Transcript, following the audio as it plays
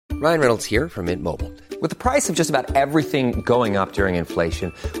Ryan Reynolds here from Mint Mobile. With the price of just about everything going up during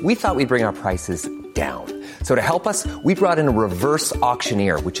inflation, we thought we'd bring our prices down. So to help us, we brought in a reverse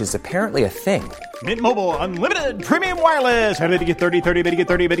auctioneer, which is apparently a thing. Mint Mobile Unlimited Premium Wireless. How to get 30, 30, bit to get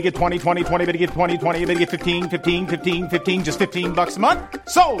 30, bit to get 20, 20, 20, bit to get 20, 20, bit to get 15, 15, 15, 15, just $15 a month?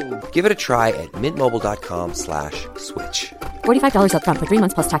 Sold! Give it a try at mintmobile.com/switch. $45 up front for 3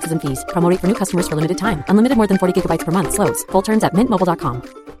 months plus taxes and fees. Promo rate for new customers for limited time. Unlimited more than 40 gigabytes per month. Slows full terms at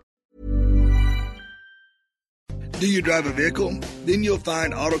mintmobile.com. Do you drive a vehicle? Then you'll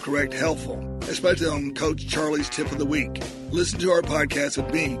find AutoCorrect helpful, especially on Coach Charlie's Tip of the Week. Listen to our podcast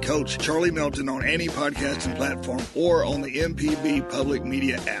with me, Coach Charlie Melton, on any podcasting platform or on the MPB Public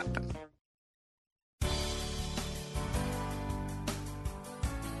Media app.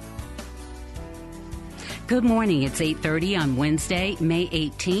 Good morning. It's 8:30 on Wednesday, May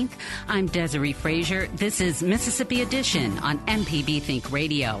 18th. I'm Desiree Frazier. This is Mississippi Edition on MPB Think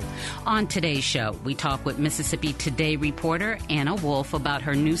Radio. On today's show, we talk with Mississippi Today reporter Anna Wolfe about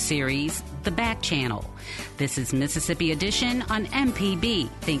her new series, The Back Channel. This is Mississippi Edition on MPB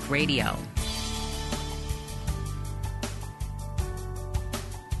Think Radio.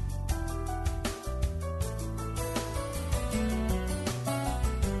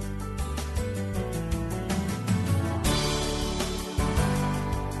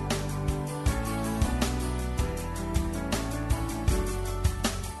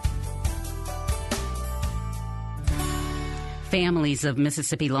 Families of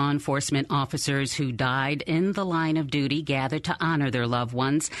Mississippi law enforcement officers who died in the line of duty gathered to honor their loved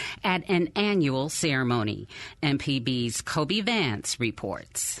ones at an annual ceremony. MPB's Kobe Vance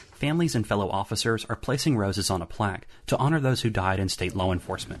reports. Families and fellow officers are placing roses on a plaque to honor those who died in state law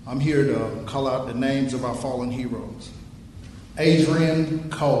enforcement. I'm here to call out the names of our fallen heroes. Adrian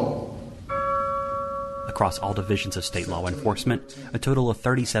Cole. Across all divisions of state law enforcement, a total of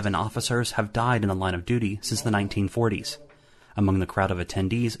 37 officers have died in the line of duty since the 1940s. Among the crowd of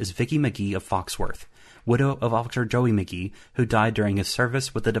attendees is Vicki McGee of Foxworth, widow of Officer Joey McGee, who died during his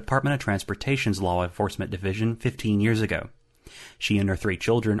service with the Department of Transportation's Law Enforcement Division 15 years ago. She and her 3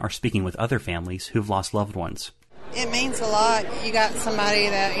 children are speaking with other families who've lost loved ones. It means a lot. You got somebody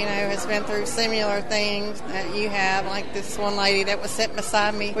that, has been through similar things that you have, like this one lady that was sitting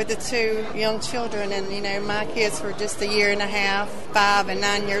beside me with the 2 young children. And, my kids were just a year and a half, 5 and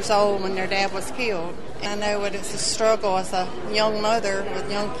 9 years old when their dad was killed. I know what it's a struggle as a young mother with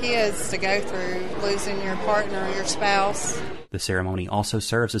young kids to go through, losing your partner or your spouse. The ceremony also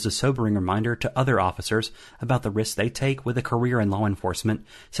serves as a sobering reminder to other officers about the risks they take with a career in law enforcement,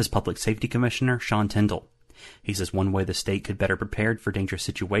 says Public Safety Commissioner Sean Tyndall. He says one way the state could better prepared for dangerous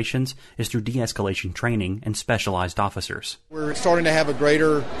situations is through de-escalation training and specialized officers. We're starting to have a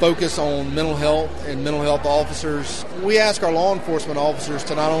greater focus on mental health and mental health officers. We ask our law enforcement officers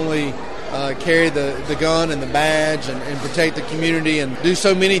to not only carry the gun and the badge and protect the community and do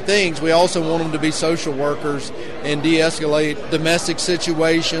so many things, we also want them to be social workers and de-escalate domestic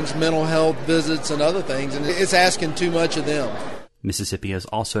situations, mental health visits, and other things. And it's asking too much of them. Mississippi has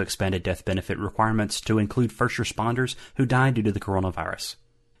also expanded death benefit requirements to include first responders who died due to the coronavirus.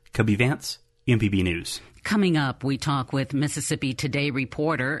 Kobe Vance, MPB News. Coming up, we talk with Mississippi Today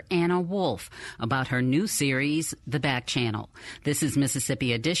reporter Anna Wolfe about her new series, The Back Channel. This is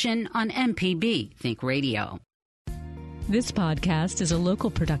Mississippi Edition on MPB Think Radio. This podcast is a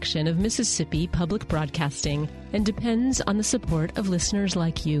local production of Mississippi Public Broadcasting and depends on the support of listeners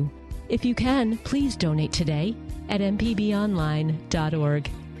like you. If you can, please donate today at mpbonline.org.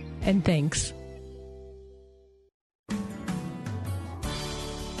 And thanks.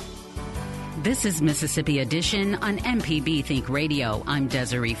 This is Mississippi Edition on MPB Think Radio. I'm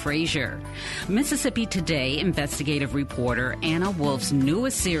Desiree Frazier. Mississippi Today investigative reporter Anna Wolfe's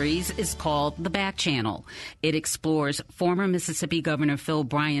newest series is called The Back Channel. It explores former Mississippi Governor Phil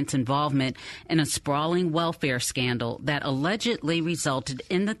Bryant's involvement in a sprawling welfare scandal that allegedly resulted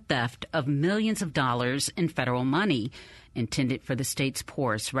in the theft of millions of dollars in federal money intended for the state's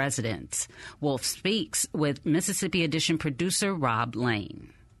poorest residents. Wolfe speaks with Mississippi Edition producer Rob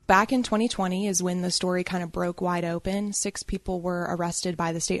Lane. Back in 2020 is when the story kind of broke wide open. 6 people were arrested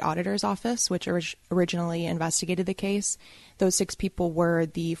by the state auditor's office, which originally investigated the case. Those 6 people were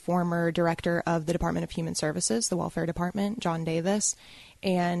the former director of the Department of Human Services, the Welfare Department, John Davis,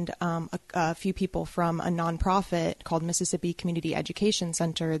 and a few people from a nonprofit called Mississippi Community Education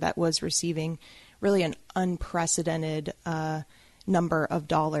Center that was receiving really an unprecedented number of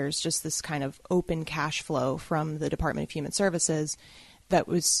dollars, just this kind of open cash flow from the Department of Human Services. That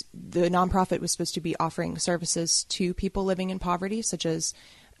was, the nonprofit was supposed to be offering services to people living in poverty, such as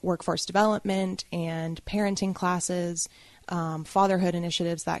workforce development and parenting classes, fatherhood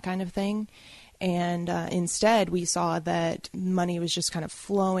initiatives, that kind of thing. And instead, we saw that money was just kind of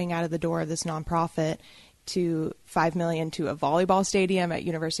flowing out of the door of this nonprofit to $5 million to a volleyball stadium at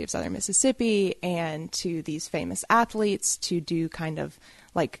University of Southern Mississippi, and to these famous athletes to do kind of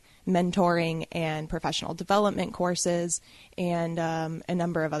like mentoring and professional development courses, and a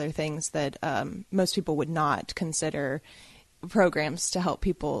number of other things that most people would not consider programs to help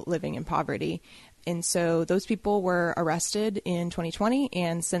people living in poverty. And so those people were arrested in 2020,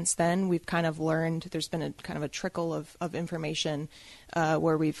 and since then we've kind of learned, there's been a kind of a trickle of information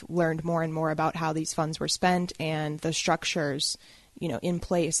where we've learned more and more about how these funds were spent and the structures, in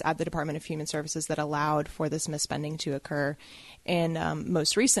place at the Department of Human Services that allowed for this misspending to occur. And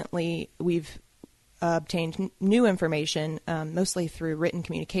most recently, we've obtained new information, mostly through written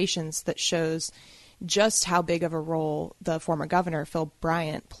communications, that shows just how big of a role the former governor, Phil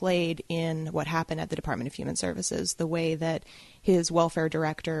Bryant, played in what happened at the Department of Human Services, the way that his welfare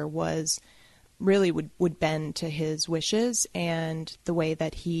director really would bend to his wishes, and the way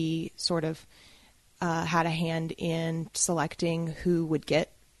that he sort of had a hand in selecting who would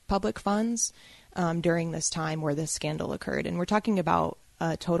get public funds during this time where this scandal occurred. And we're talking about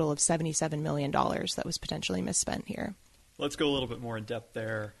a total of $77 million that was potentially misspent here. Let's go a little bit more in depth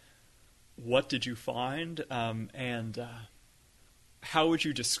there. What did you find, and how would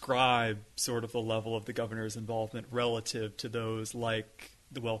you describe sort of the level of the governor's involvement relative to those like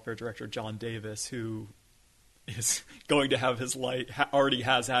the welfare director, John Davis, who is going to have his life, already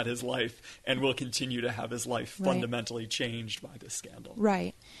has had his life, and will continue to have his life fundamentally changed by this scandal?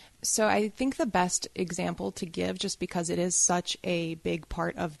 Right. So I think the best example to give, just because it is such a big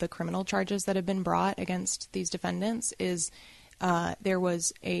part of the criminal charges that have been brought against these defendants, is there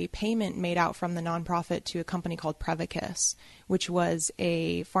was a payment made out from the nonprofit to a company called Prevacus, which was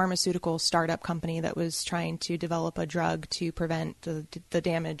a pharmaceutical startup company that was trying to develop a drug to prevent the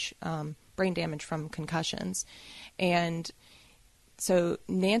damage, brain damage from concussions. And so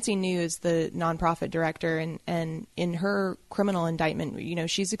Nancy New is the nonprofit director, and in her criminal indictment,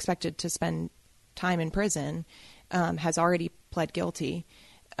 she's expected to spend time in prison, has already pled guilty.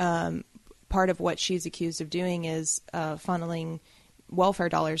 Part of what she's accused of doing is funneling welfare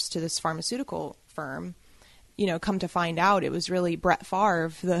dollars to this pharmaceutical firm. Come to find out, it was really Brett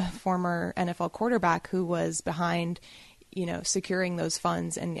Favre, the former NFL quarterback, who was behind, securing those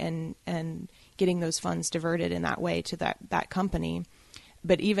funds and getting those funds diverted in that way to that company.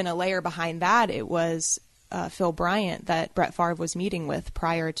 But even a layer behind that, it was Phil Bryant that Brett Favre was meeting with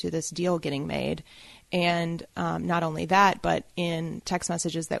prior to this deal getting made. And not only that, but in text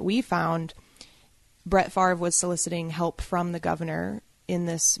messages that we found, Brett Favre was soliciting help from the governor in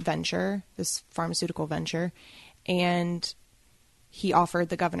this venture, this pharmaceutical venture, and he offered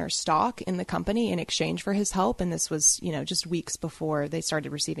the governor stock in the company in exchange for his help. And this was, just weeks before they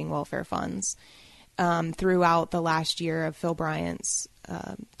started receiving welfare funds. Throughout the last year of Phil Bryant's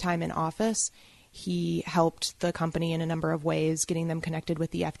time in office, he helped the company in a number of ways, getting them connected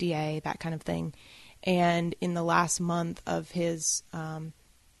with the FDA, that kind of thing. And in the last month of his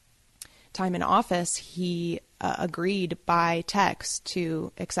time in office, he agreed by text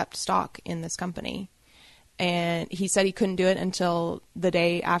to accept stock in this company. And he said he couldn't do it until the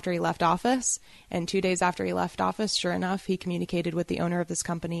day after he left office. And 2 days after he left office, sure enough, he communicated with the owner of this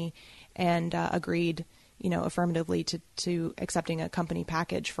company and agreed, affirmatively to accepting a company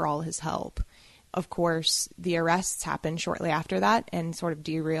package for all his help. Of course, the arrests happened shortly after that and sort of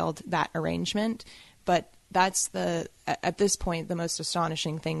derailed that arrangement. But that's at this point, the most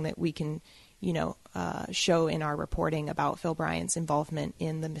astonishing thing that we can, show in our reporting about Phil Bryant's involvement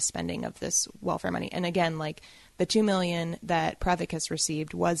in the misspending of this welfare money. And again, like the $2 million that Prevacus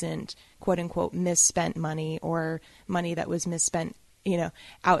received wasn't quote unquote misspent money or money that was misspent,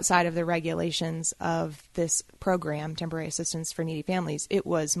 outside of the regulations of this program, Temporary Assistance for Needy Families. It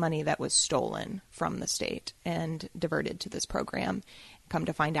was money that was stolen from the state and diverted to this program. Come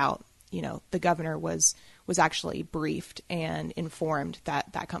to find out, the governor was actually briefed and informed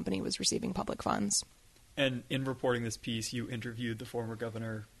that that company was receiving public funds. And in reporting this piece, you interviewed the former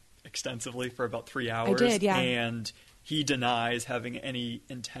governor extensively for about 3 hours. I did, yeah. And he denies having any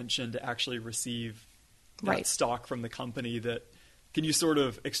intention to actually receive that stock from the company. Can you sort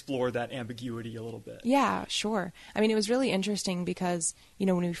of explore that ambiguity a little bit? Yeah, sure. I mean, it was really interesting because,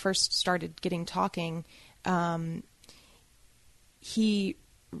 when we first started talking, he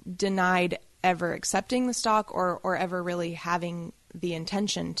denied ever accepting the stock or ever really having the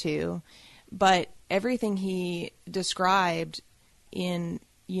intention to. But everything he described in,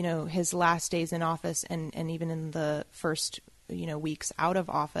 his last days in office and even in the first, weeks out of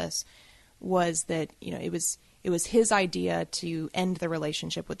office was that, it it was his idea to end the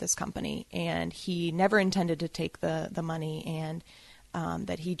relationship with this company, and he never intended to take the money, and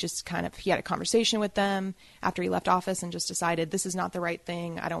that he just he had a conversation with them after he left office and just decided, this is not the right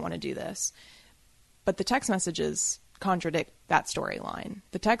thing, I don't want to do this. But the text messages contradict that storyline.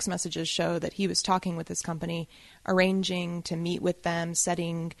 The text messages show that he was talking with this company, arranging to meet with them,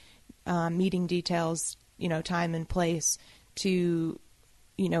 setting meeting details, time and place, to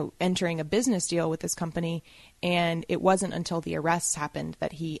entering a business deal with this company, and it wasn't until the arrests happened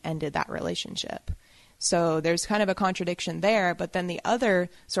that he ended that relationship. So there's kind of a contradiction there, but then the other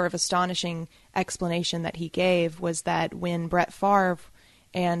sort of astonishing explanation that he gave was that when Brett Favre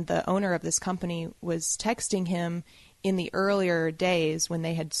and the owner of this company was texting him in the earlier days when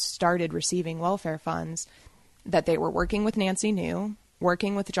they had started receiving welfare funds, that they were working with Nancy New,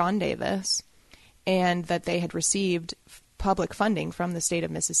 working with John Davis, and that they had received public funding from the state of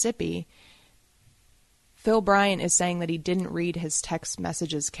Mississippi. Phil Bryant is saying that he didn't read his text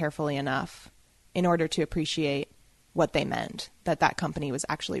messages carefully enough in order to appreciate what they meant, that company was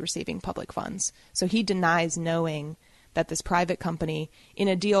actually receiving public funds. So he denies knowing that this private company, in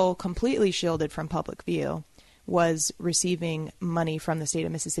a deal completely shielded from public view, was receiving money from the state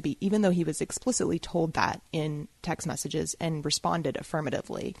of Mississippi, even though he was explicitly told that in text messages and responded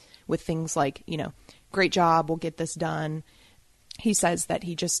affirmatively with things like, great job, we'll get this done. He says that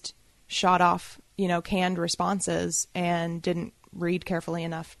he just shot off, canned responses and didn't read carefully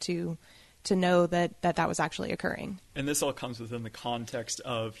enough to know that was actually occurring. And this all comes within the context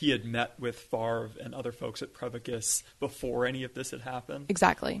of he had met with Favre and other folks at Prevacus before any of this had happened?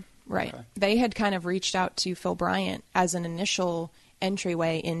 Exactly, right. Okay. They had kind of reached out to Phil Bryant as an initial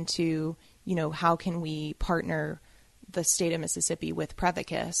entryway into, how can we partner the state of Mississippi with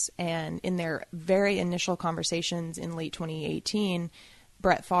Prevacus. And in their very initial conversations in late 2018,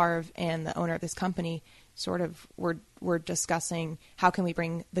 Brett Favre and the owner of this company sort of were discussing, how can we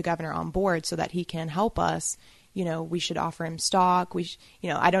bring the governor on board so that he can help us? We should offer him stock.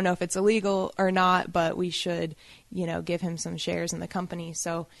 I don't know if it's illegal or not, but we should, give him some shares in the company.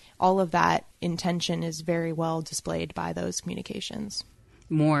 So all of that intention is very well displayed by those communications.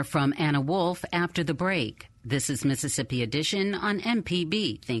 More from Anna Wolfe after the break. This is Mississippi Edition on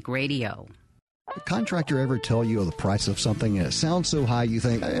MPB Think Radio. Did a contractor ever tell you the price of something and it sounds so high you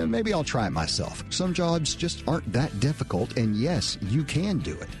think, maybe I'll try it myself? Some jobs just aren't that difficult, and yes, you can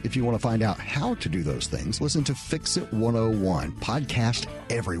do it. If you want to find out how to do those things, listen to Fix It 101, podcast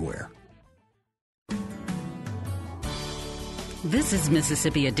everywhere. This is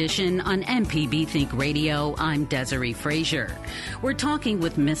Mississippi Edition on MPB Think Radio. I'm Desiree Frazier. We're talking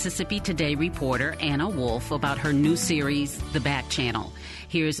with Mississippi Today reporter Anna Wolfe about her new series, The Back Channel.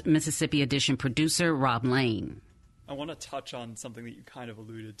 Here's Mississippi Edition producer Rob Lane. I want to touch on something that you kind of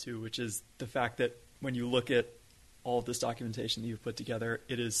alluded to, which is the fact that when you look at all of this documentation that you've put together,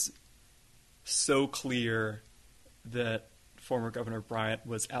 it is so clear that former Governor Bryant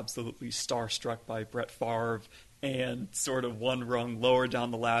was absolutely starstruck by Brett Favre, and sort of one rung lower down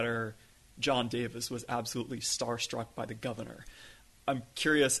the ladder, John Davis was absolutely starstruck by the governor. I'm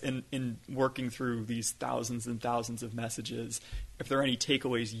curious, in working through these thousands and thousands of messages, if there are any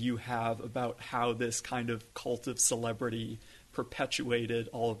takeaways you have about how this kind of cult of celebrity perpetuated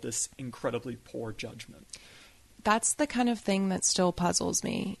all of this incredibly poor judgment. That's the kind of thing that still puzzles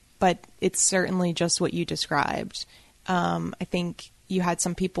me, but it's certainly just what you described. I think you had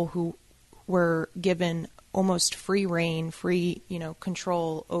some people who were given almost free reign, free,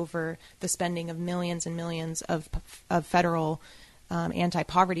 control over the spending of millions and millions of federal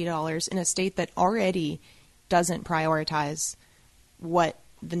anti-poverty dollars in a state that already doesn't prioritize what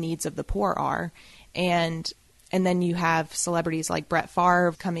the needs of the poor are. And then you have celebrities like Brett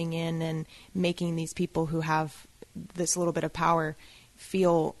Favre coming in and making these people who have this little bit of power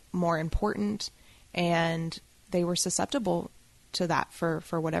feel more important, and they were susceptible to that for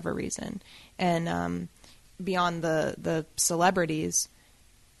whatever reason. And beyond the celebrities,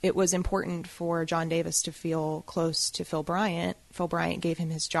 it was important for John Davis to feel close to Phil Bryant. Phil Bryant gave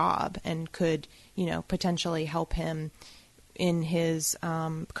him his job and could, potentially help him in his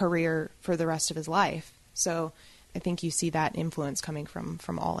career for the rest of his life. So I think you see that influence coming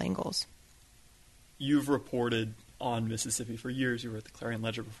from all angles. You've reported on Mississippi for years. You were at the Clarion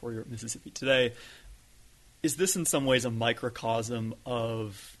Ledger before you were at Mississippi Today. Is this in some ways a microcosm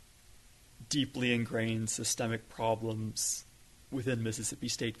of deeply ingrained systemic problems within Mississippi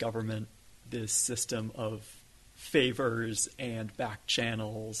state government, this system of favors and back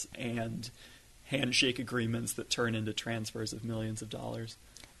channels and handshake agreements that turn into transfers of millions of dollars?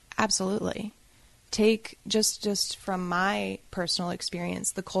 Take just from my personal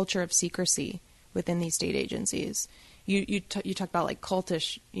experience, the culture of secrecy within these state agencies. You talk about like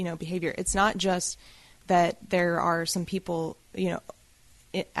cultish, behavior. It's not just that there are some people,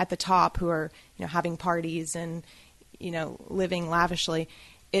 at the top who are, having parties and, living lavishly.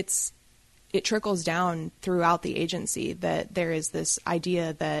 It trickles down throughout the agency that there is this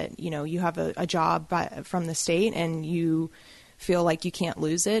idea that, you have a job from the state and you feel like you can't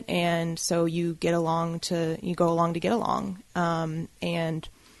lose it. And so you go along to get along. And,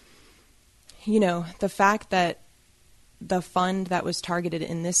 the fact that the fund that was targeted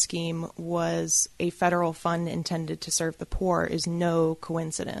in this scheme was a federal fund intended to serve the poor is no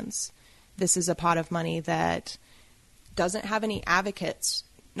coincidence. This is a pot of money that doesn't have any advocates,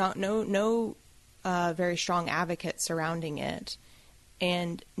 no very strong advocates surrounding it,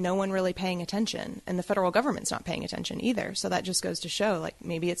 and no one really paying attention. And the federal government's not paying attention either. So that just goes to show, like,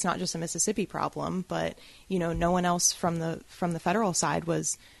 maybe it's not just a Mississippi problem, but, no one else from the federal side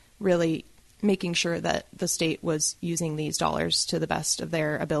was really making sure that the state was using these dollars to the best of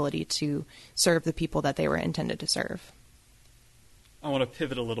their ability to serve the people that they were intended to serve. I want to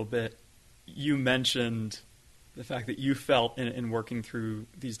pivot a little bit. You mentioned the fact that you felt in working through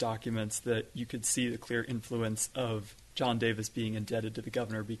these documents that you could see the clear influence of John Davis being indebted to the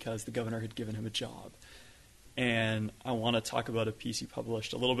governor because the governor had given him a job. And I want to talk about a piece you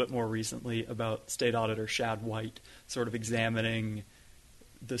published a little bit more recently about State Auditor Shad White sort of examining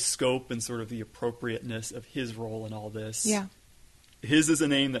the scope and sort of the appropriateness of his role in all this. Yeah. His is a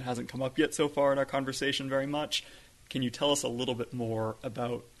name that hasn't come up yet so far in our conversation very much. Can you tell us a little bit more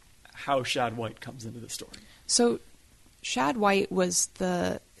about how Shad White comes into the story? So Shad White was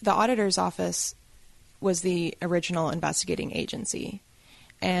the auditor's office was the original investigating agency.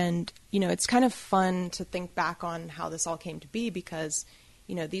 And, it's kind of fun to think back on how this all came to be because,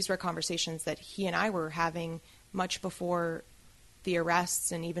 these were conversations that he and I were having much before the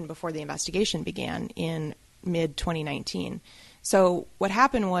arrests and even before the investigation began in mid-2019. So what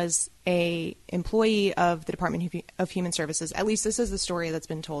happened was a employee of the Department of Human Services, at least this is the story that's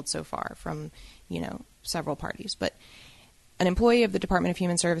been told so far from, several parties, but an employee of the Department of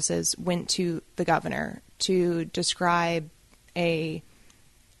Human Services went to the governor to describe a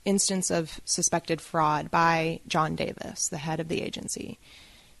instance of suspected fraud by John Davis, the head of the agency.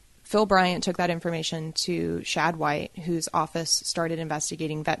 Phil Bryant took that information to Shad White, whose office started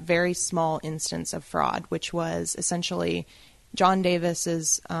investigating that very small instance of fraud, which was essentially John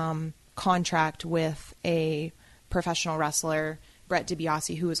Davis's contract with a professional wrestler, Brett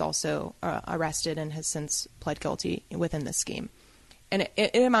DiBiase, who was also arrested and has since pled guilty within this scheme. And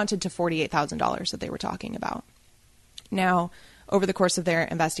it amounted to $48,000 that they were talking about. Now, over the course of their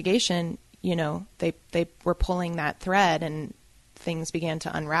investigation, they were pulling that thread and things began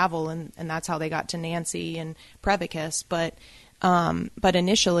to unravel, and that's how they got to Nancy and Prevacus. But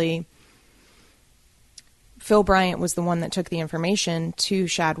initially, Phil Bryant was the one that took the information to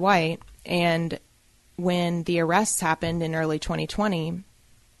Shad White, and when the arrests happened in early 2020,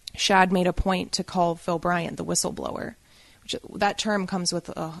 Shad made a point to call Phil Bryant the whistleblower. Which, that term comes with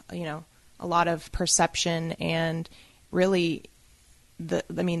a lot of perception, and really,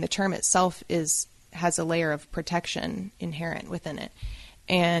 the term itself has a layer of protection inherent within it.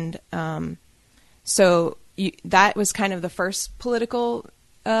 And so that was kind of the first political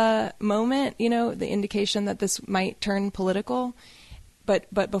moment, the indication that this might turn political.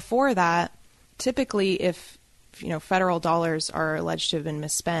 But before that, typically if federal dollars are alleged to have been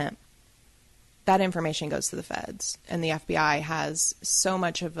misspent, that information goes to the feds. And the FBI has so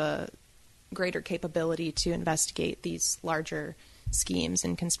much of a greater capability to investigate these larger schemes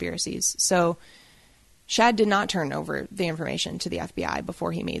and conspiracies. So Shad did not turn over the information to the FBI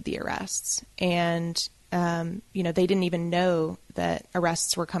before he made the arrests. And, they didn't even know that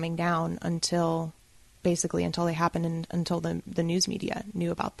arrests were coming down until they happened and until the news media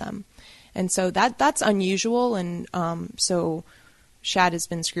knew about them. And so that's unusual. And so Shad has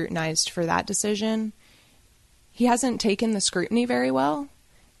been scrutinized for that decision. He hasn't taken the scrutiny very well.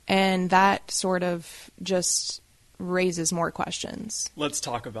 And that sort of just raises more questions. Let's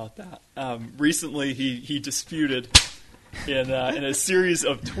talk about that. Recently, he disputed in a series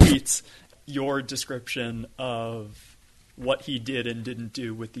of tweets your description of what he did and didn't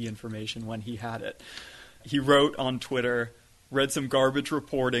do with the information when he had it. He wrote on Twitter, read some garbage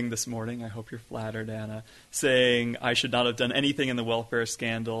reporting this morning, I hope you're flattered, Anna, saying I should not have done anything in the welfare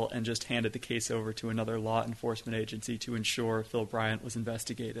scandal and just handed the case over to another law enforcement agency to ensure Phil Bryant was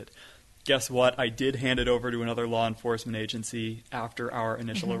investigated. Guess what? I did hand it over to another law enforcement agency after our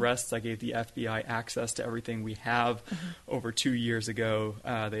initial arrests. I gave the FBI access to everything we have. Over 2 years ago,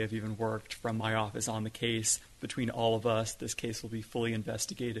 they have even worked from my office on the case. Between all of us, this case will be fully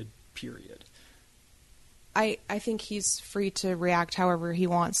investigated, period. I think he's free to react however he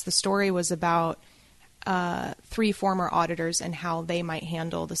wants. The story was about 3 former auditors and how they might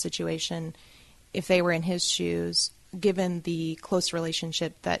handle the situation if they were in his shoes, given the close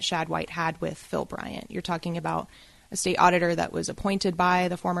relationship that Shad White had with Phil Bryant. You're talking about a state auditor that was appointed by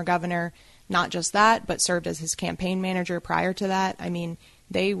the former governor, not just that, but served as his campaign manager prior to that. I mean,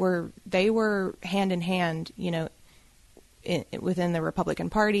 they were hand in hand, within the Republican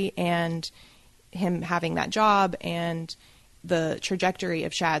Party, and him having that job and the trajectory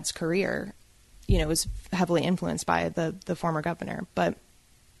of Shad's career, was heavily influenced by the former governor. But,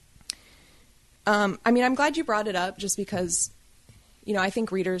 I'm glad you brought it up just because, I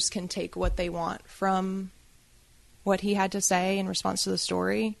think readers can take what they want from what he had to say in response to the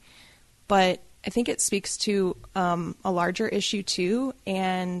story. But I think it speaks to a larger issue too.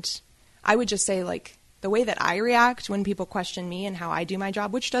 And I would just say, like, the way that I react when people question me and how I do my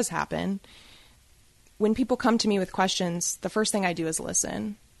job, which does happen, when people come to me with questions, the first thing I do is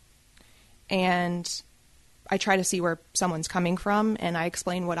listen. And I try to see where someone's coming from, and I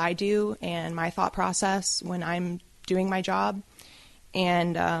explain what I do and my thought process when I'm doing my job,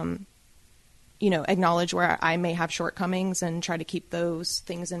 and acknowledge where I may have shortcomings and try to keep those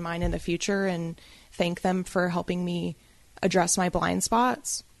things in mind in the future and thank them for helping me address my blind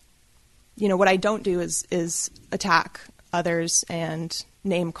spots. What I don't do is attack others and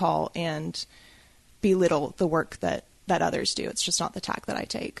name call and belittle the work that others do. It's just not the tack that I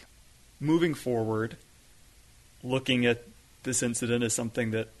take. Moving forward, looking at this incident as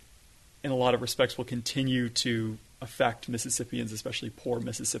something that in a lot of respects will continue to affect Mississippians, especially poor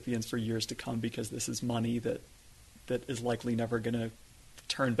Mississippians, for years to come, because this is money that is likely never going to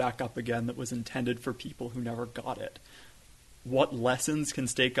turn back up again, that was intended for people who never got it. What lessons can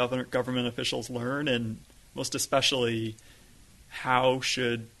state government officials learn, and most especially, how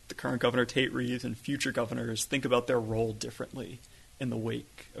should the current governor, Tate Reeves, and future governors think about their role differently in the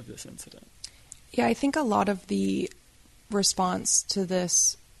wake of this incident? Yeah, I think a lot of the response to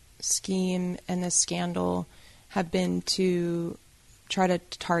this scheme and this scandal have been to try to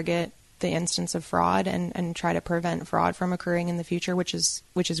target the instance of fraud and try to prevent fraud from occurring in the future, which is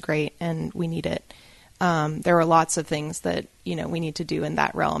great, and we need it. There are lots of things that, we need to do in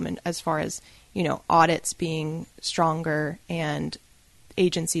that realm, and as far as, audits being stronger and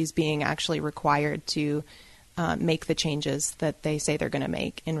agencies being actually required to make the changes that they say they're going to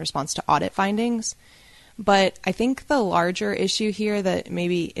make in response to audit findings. But I think the larger issue here that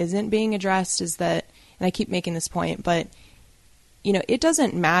maybe isn't being addressed is that, and I keep making this point, but, it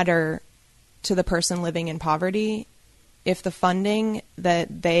doesn't matter to the person living in poverty if the funding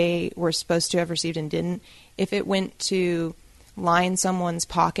that they were supposed to have received and didn't, if it went to line someone's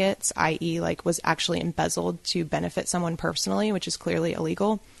pockets, i.e. like was actually embezzled to benefit someone personally, which is clearly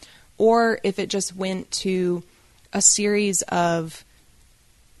illegal, or if it just went to a series of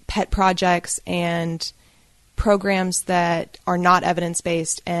pet projects and programs that are not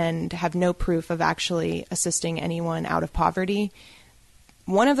evidence-based and have no proof of actually assisting anyone out of poverty.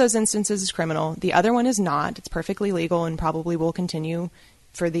 One of those instances is criminal. The other one is not. It's perfectly legal and probably will continue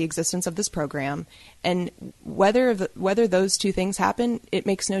for the existence of this program. And whether those two things happen, it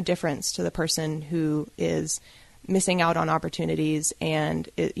makes no difference to the person who is missing out on opportunities and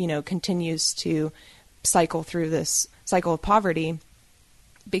continues to cycle through this cycle of poverty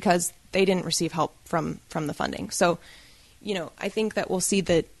because they didn't receive help from the funding. So, I think that we'll see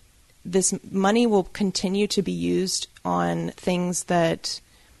that this money will continue to be used on things that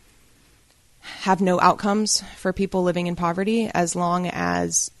have no outcomes for people living in poverty, as long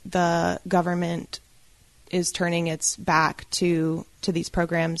as the government is turning its back to these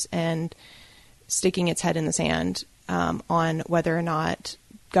programs and sticking its head in the sand on whether or not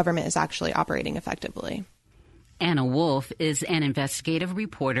government is actually operating effectively. Anna Wolfe is an investigative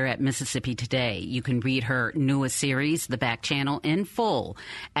reporter at Mississippi Today. You can read her newest series, The Back Channel, in full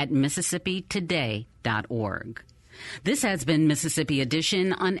at MississippiToday.org. This has been Mississippi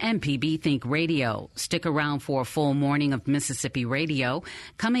Edition on MPB Think Radio. Stick around for a full morning of Mississippi radio.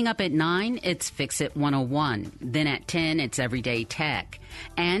 Coming up at 9, it's Fix It 101. Then at 10, it's Everyday Tech.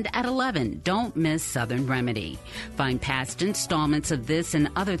 And at 11, don't miss Southern Remedy. Find past installments of this and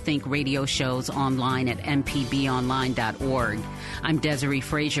other Think Radio shows online at mpbonline.org. I'm Desiree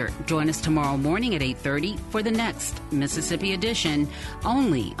Frazier. Join us tomorrow morning at 8:30 for the next Mississippi Edition,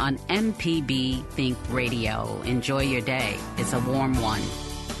 only on MPB Think Radio. Enjoy your day. It's a warm one.